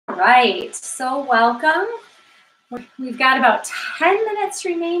right, so welcome. We've got about 10 minutes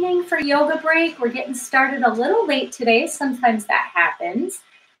remaining for yoga break. We're getting started a little late today. Sometimes that happens.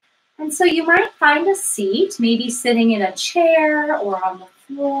 And so you might find a seat, maybe sitting in a chair or on the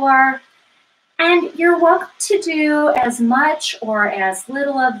floor. And you're welcome to do as much or as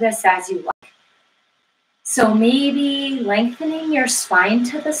little of this as you like. So maybe lengthening your spine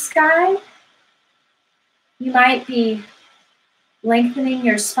to the sky. You might be lengthening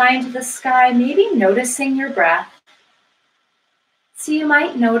your spine to the sky, maybe noticing your breath. So you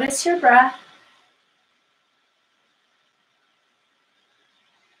might notice your breath.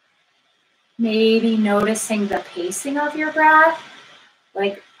 Maybe noticing the pacing of your breath.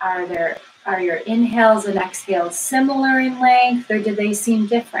 Like, are your inhales and exhales similar in length, or do they seem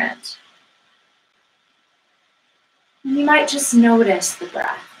different? And you might just notice the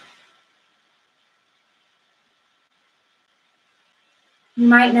breath. You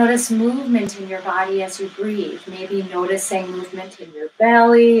might notice movement in your body as you breathe. Maybe noticing movement in your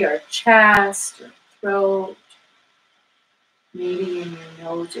belly or chest or throat. Maybe in your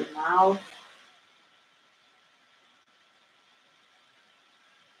nose or mouth.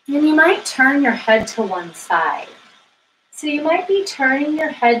 And you might turn your head to one side. So you might be turning your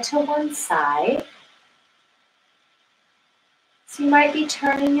head to one side. So you might be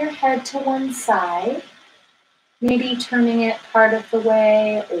turning your head to one side. Maybe turning it part of the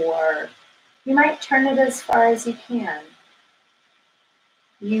way, or you might turn it as far as you can.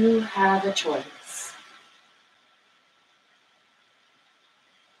 You have a choice.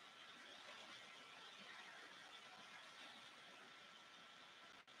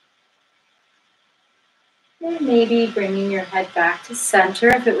 And maybe bringing your head back to center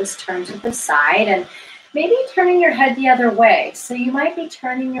if it was turned to the side, and maybe turning your head the other way. So you might be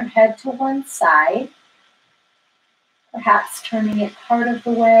turning your head to one side, perhaps turning it part of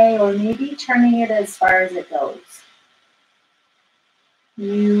the way, or maybe turning it as far as it goes.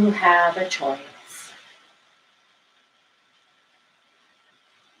 You have a choice.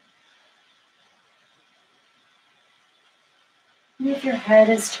 And if your head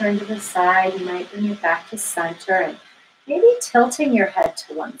is turned to the side, you might bring it back to center and maybe tilting your head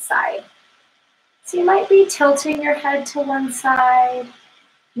to one side. So you might be tilting your head to one side,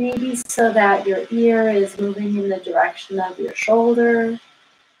 maybe so that your ear is moving in the direction of your shoulder.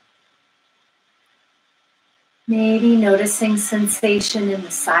 Maybe noticing sensation in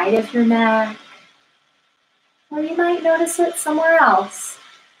the side of your neck. Or you might notice it somewhere else.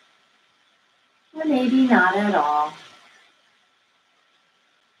 Or maybe not at all.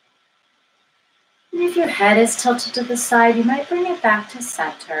 And if your head is tilted to the side, you might bring it back to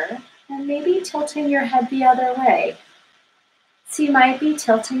center and maybe tilting your head the other way. So you might be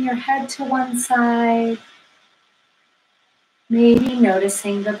tilting your head to one side, maybe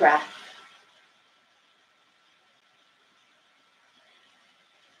noticing the breath.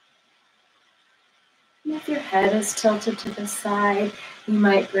 And if your head is tilted to the side, you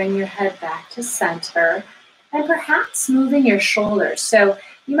might bring your head back to center and perhaps moving your shoulders. So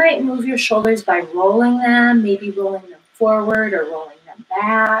you might move your shoulders by rolling them, maybe rolling them forward or rolling them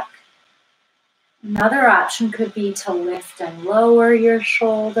back. Another option could be to lift and lower your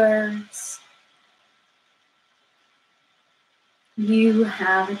shoulders. You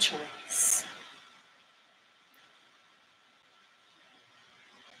have a choice.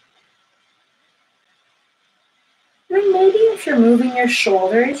 And maybe if you're moving your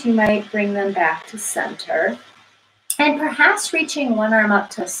shoulders, you might bring them back to center and perhaps reaching one arm up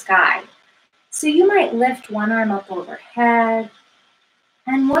to the sky. So you might lift one arm up overhead,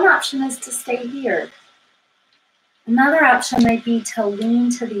 and one option is to stay here. Another option might be to lean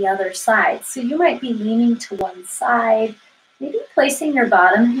to the other side. So you might be leaning to one side, maybe placing your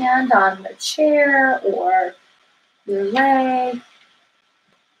bottom hand on the chair or your leg.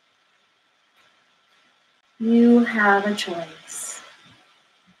 You have a choice.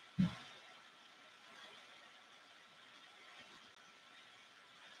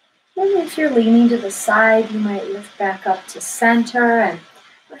 And if you're leaning to the side, you might lift back up to center and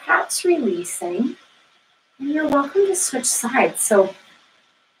perhaps releasing. And you're welcome to switch sides. So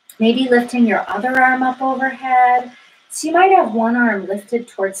maybe lifting your other arm up overhead. So you might have one arm lifted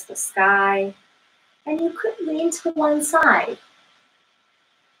towards the sky, and you could lean to one side.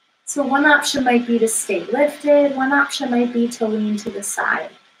 So one option might be to stay lifted. One option might be to lean to the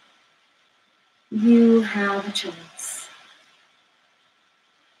side. You have a choice.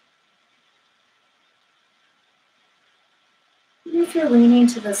 If you're leaning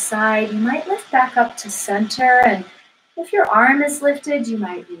to the side, you might lift back up to center, and if your arm is lifted, you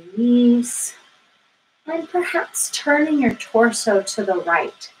might release, and perhaps turning your torso to the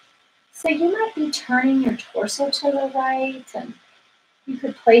right. So you might be turning your torso to the right, and you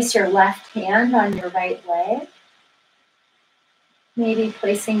could place your left hand on your right leg, maybe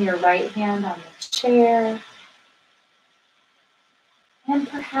placing your right hand on the chair, and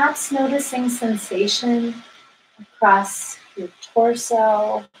perhaps noticing sensation across your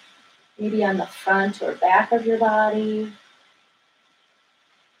torso, maybe on the front or back of your body.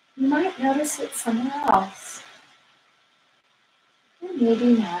 You might notice it somewhere else, or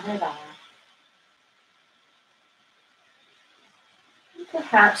maybe not at all. And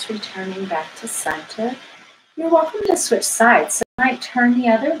perhaps returning back to center. You're welcome to switch sides. So you might turn the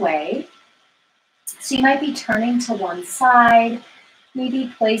other way. So you might be turning to one side,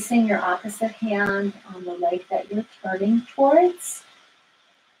 maybe placing your opposite hand on the leg that you're turning towards.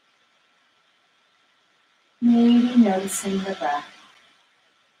 Maybe noticing the breath.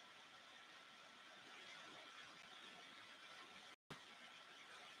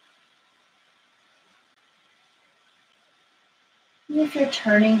 And if you're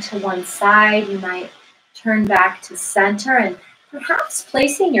turning to one side, you might turn back to center and perhaps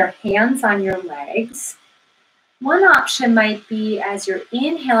placing your hands on your legs. One option might be as you're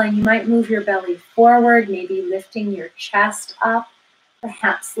inhaling, you might move your belly forward, maybe lifting your chest up,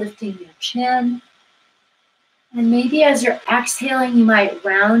 perhaps lifting your chin. And maybe as you're exhaling, you might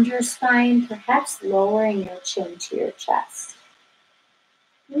round your spine, perhaps lowering your chin to your chest.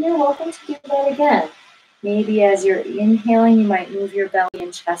 And you're welcome to do that again. Maybe as you're inhaling, you might move your belly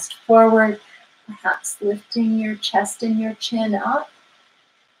and chest forward, perhaps lifting your chest and your chin up.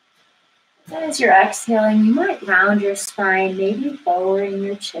 And as you're exhaling, you might round your spine, maybe lowering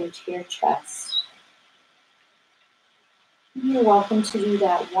your chin to your chest. And you're welcome to do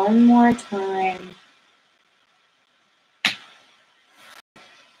that one more time.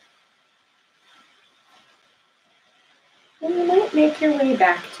 And you might make your way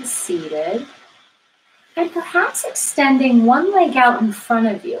back to seated. And perhaps extending one leg out in front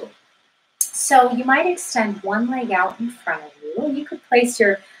of you. So you might extend one leg out in front of you, and you could place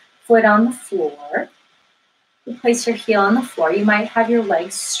your foot on the floor. You place your heel on the floor. You might have your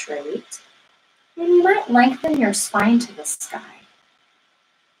legs straight, and you might lengthen your spine to the sky.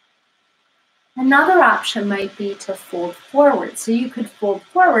 Another option might be to fold forward. So you could fold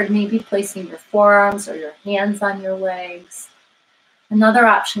forward, maybe placing your forearms or your hands on your legs. Another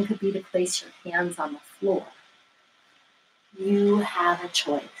option could be to place your hands on the floor. You have a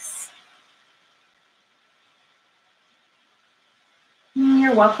choice. And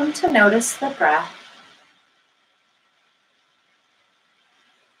you're welcome to notice the breath.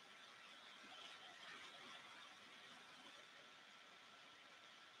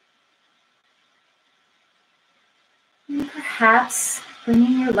 And perhaps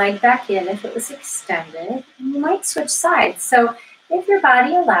bringing your leg back in if it was extended. And you might switch sides. So if your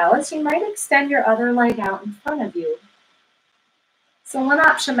body allows, you might extend your other leg out in front of you. So one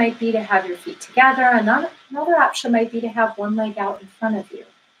option might be to have your feet together. Another option might be to have one leg out in front of you.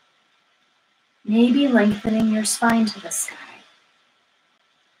 Maybe lengthening your spine to the sky.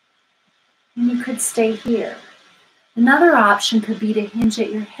 And you could stay here. Another option could be to hinge at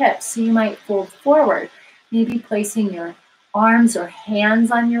your hips. So you might fold forward, maybe placing your arms or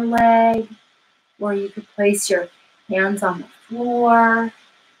hands on your leg, or you could place your hands on the floor.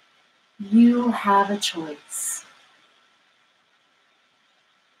 You have a choice.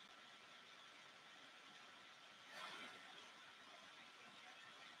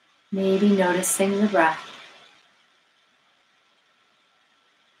 Maybe noticing the breath.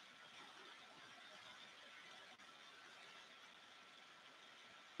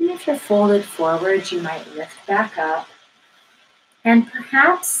 And if you're folded forward, you might lift back up. And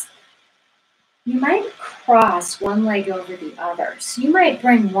perhaps you might cross one leg over the other. So you might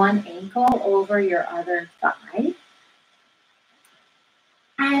bring one ankle over your other thigh.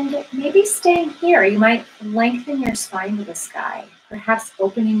 And maybe staying here, you might lengthen your spine to the sky, perhaps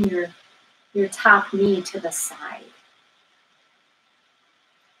opening your top knee to the side.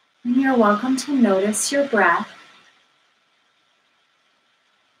 And you're welcome to notice your breath.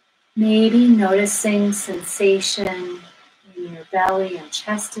 Maybe noticing sensation in your belly and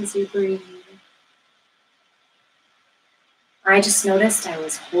chest as you breathe. I just noticed I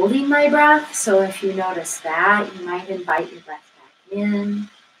was holding my breath, so if you notice that, you might invite your breath back in.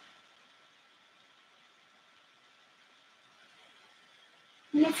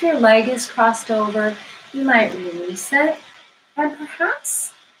 And if your leg is crossed over, you might release it and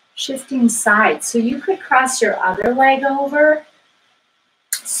perhaps shifting sides. So you could cross your other leg over.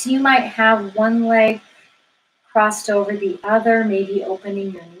 So you might have one leg crossed over the other, maybe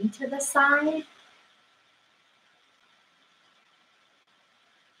opening your knee to the side.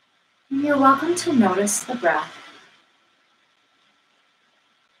 And you're welcome to notice the breath.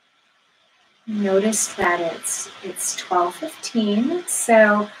 Notice that it's 12:15,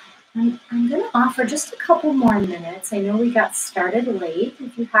 so I'm going to offer just a couple more minutes. I know we got started late.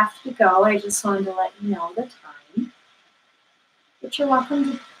 If you have to go, I just wanted to let you know the time. But you're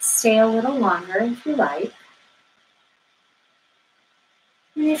welcome to stay a little longer if you like.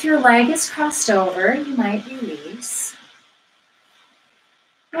 And if your leg is crossed over, you might release.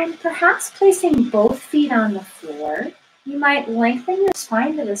 And perhaps placing both feet on the floor, you might lengthen your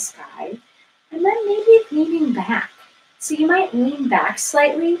spine to the sky and then maybe leaning back. So you might lean back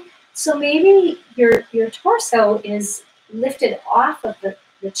slightly. So maybe your torso is lifted off of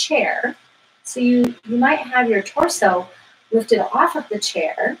the chair. So you might have your torso lifted off of the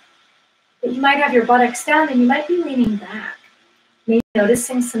chair, but you might have your buttocks down and you might be leaning back. Maybe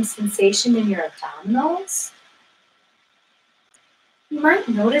noticing some sensation in your abdominals. You might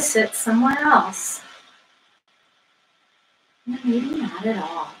notice it somewhere else. Or maybe not at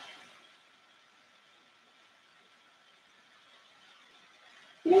all.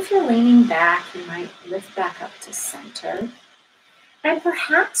 And if you're leaning back, you might lift back up to center. And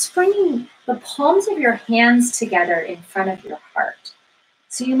perhaps bringing the palms of your hands together in front of your heart.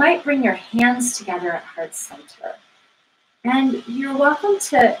 So you might bring your hands together at heart center. And you're welcome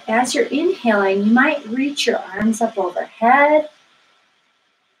to, as you're inhaling, you might reach your arms up overhead.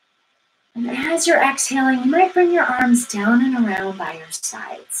 And as you're exhaling, you might bring your arms down and around by your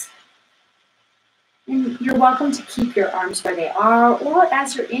sides. And you're welcome to keep your arms where they are, or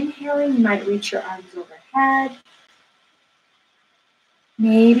as you're inhaling, you might reach your arms overhead.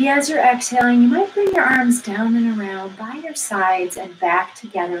 Maybe as you're exhaling, you might bring your arms down and around by your sides and back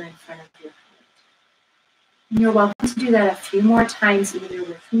together in front of your heart. And you're welcome to do that a few more times, either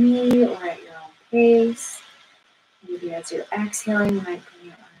with me or at your own pace. Maybe as you're exhaling, you might bring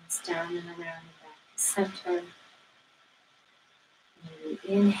your arms down and around and back to center. Maybe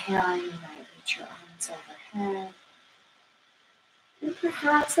inhaling, you might reach your arms overhead. And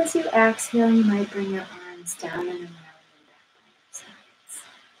perhaps as you exhale, you might bring your arms down and around and back by your sides.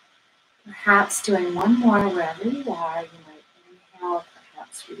 Perhaps doing one more wherever you are, you might inhale,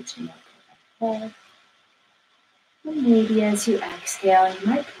 perhaps reaching up overhead. And maybe as you exhale, you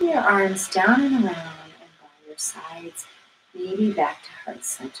might bring your arms down and around and by your sides, maybe back to heart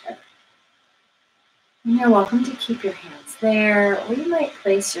center. And you're welcome to keep your hands there, or you might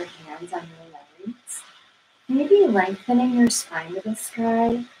place your hands on your legs, maybe lengthening your spine to the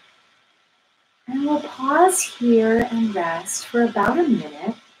sky. And we'll pause here and rest for about a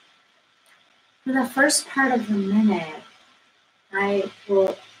minute. For the first part of the minute, I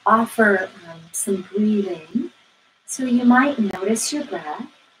will offer some breathing. So you might notice your breath.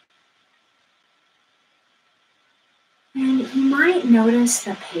 And you might notice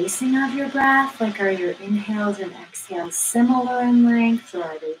the pacing of your breath, like are your inhales and exhales similar in length or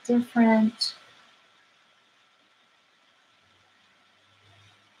are they different?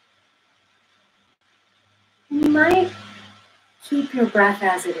 And you might keep your breath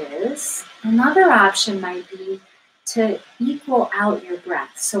as it is. Another option might be to equal out your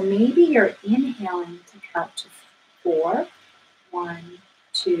breath. So maybe you're inhaling to count to 4. 1,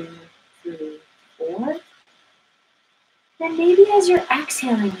 2, 3, 4. Then maybe as you're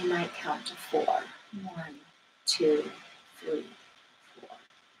exhaling, you might count to 4. 1, 2, 3, 4.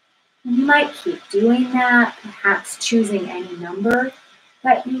 And you might keep doing that, perhaps choosing any number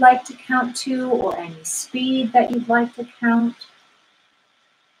that you like to count to or any speed that you'd like to count.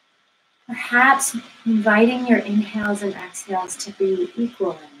 Perhaps inviting your inhales and exhales to be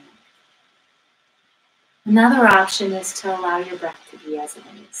equal in length. Another option is to allow your breath to be as it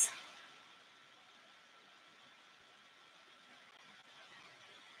is.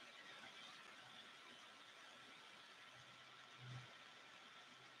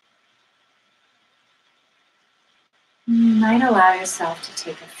 You might allow yourself to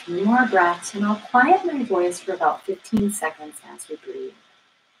take a few more breaths, and I'll quiet my voice for about 15 seconds as we breathe.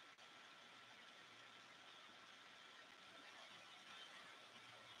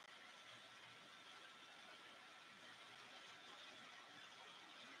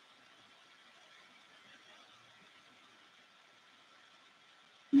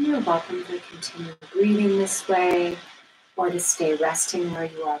 And you're welcome to continue breathing this way or to stay resting where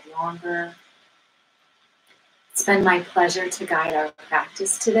you are longer. It's been my pleasure to guide our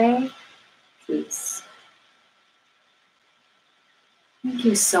practice today. Peace. Thank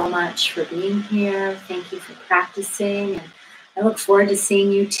you so much for being here. Thank you for practicing. And I look forward to seeing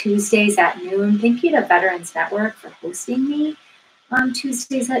you Tuesdays at noon. Thank you to Veterans Network for hosting me on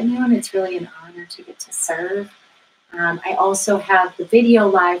Tuesdays at noon. It's really an honor to get to serve. I also have the video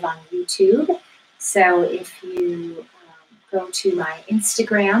live on YouTube. So if you go to my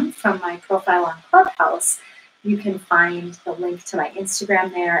Instagram from my profile on Clubhouse, you can find the link to my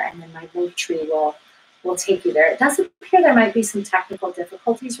Instagram there, and then my Linktree will take you there. It does appear there might be some technical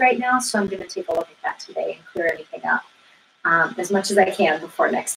difficulties right now, so I'm going to take a look at that today and clear anything up as much as I can before next